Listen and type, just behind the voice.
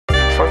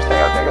first thing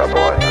I think I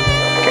bought.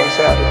 Can't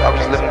say I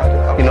was just living,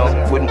 you know,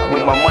 with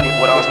my money,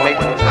 what I was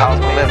making, how I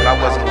was living. I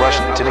wasn't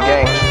rushing into the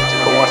game.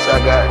 But once I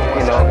got,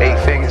 you know,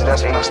 8 figures,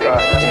 that's when I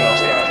started, you know,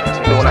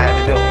 doing what I had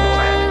to do.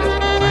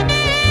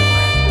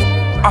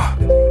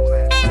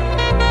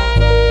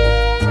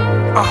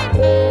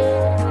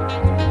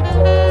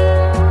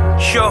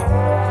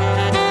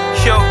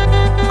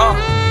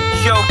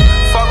 Yo,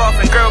 fall off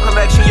in girl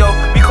collection, yo,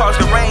 because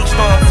the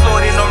rainstorm.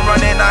 Floyd and I'm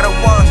running out of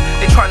ones,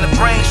 they trying to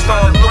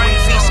brainstorm. Louis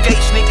V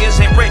skate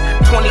sneakers and Rick,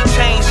 20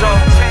 chains on.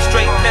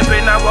 Straight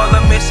pimpin', now all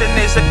I'm missing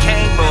is a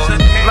cane,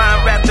 Lord. Line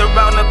wrapped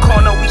around the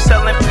corner, we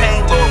selling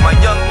pain, Lord. My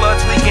young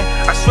blood's leaking,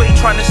 I swear he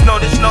trying to snow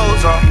this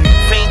nose off.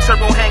 Fiend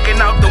turbo hanging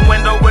out the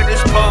window with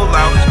his pole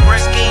out.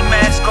 Ski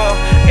mask on,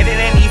 and it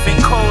ain't even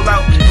cold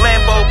out.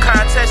 Lambo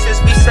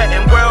contests, we setting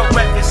world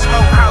records.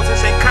 Smoke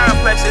houses and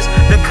complexes,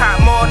 the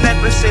cop more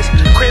necklaces.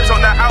 Cribs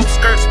on the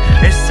outskirts,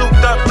 and souped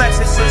up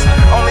Lexuses.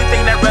 Only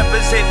thing that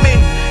represent me,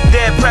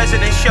 dead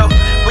president show.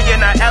 We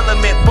in our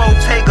element,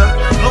 Bottega,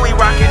 Louis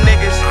rockin'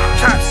 niggas.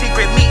 Top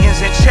secret meetings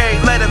and Cherry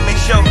Letterman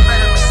show.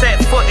 Set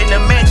foot in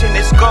the mansion,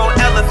 it's gold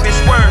elephants,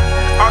 word.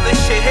 All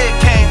this shit here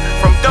came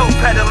from dope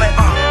peddling.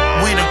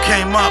 We done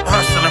came up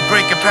hustling,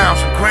 breaking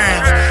pounds and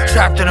grams.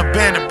 Trapped in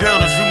abandoned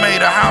buildings, we made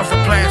a house of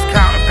plans,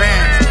 counting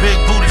bands. Big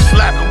booty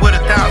slapping with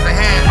 1,000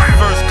 hands.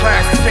 First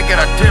class ticket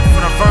I did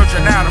from the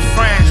Virgin out of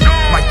France.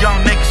 My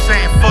young niggas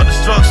saying fuck the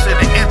drugs,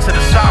 sitting into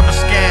the cyber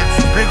scams.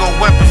 Big old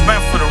weapons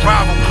meant for the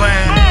rival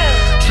clan.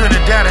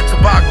 Trinidad and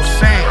Tobago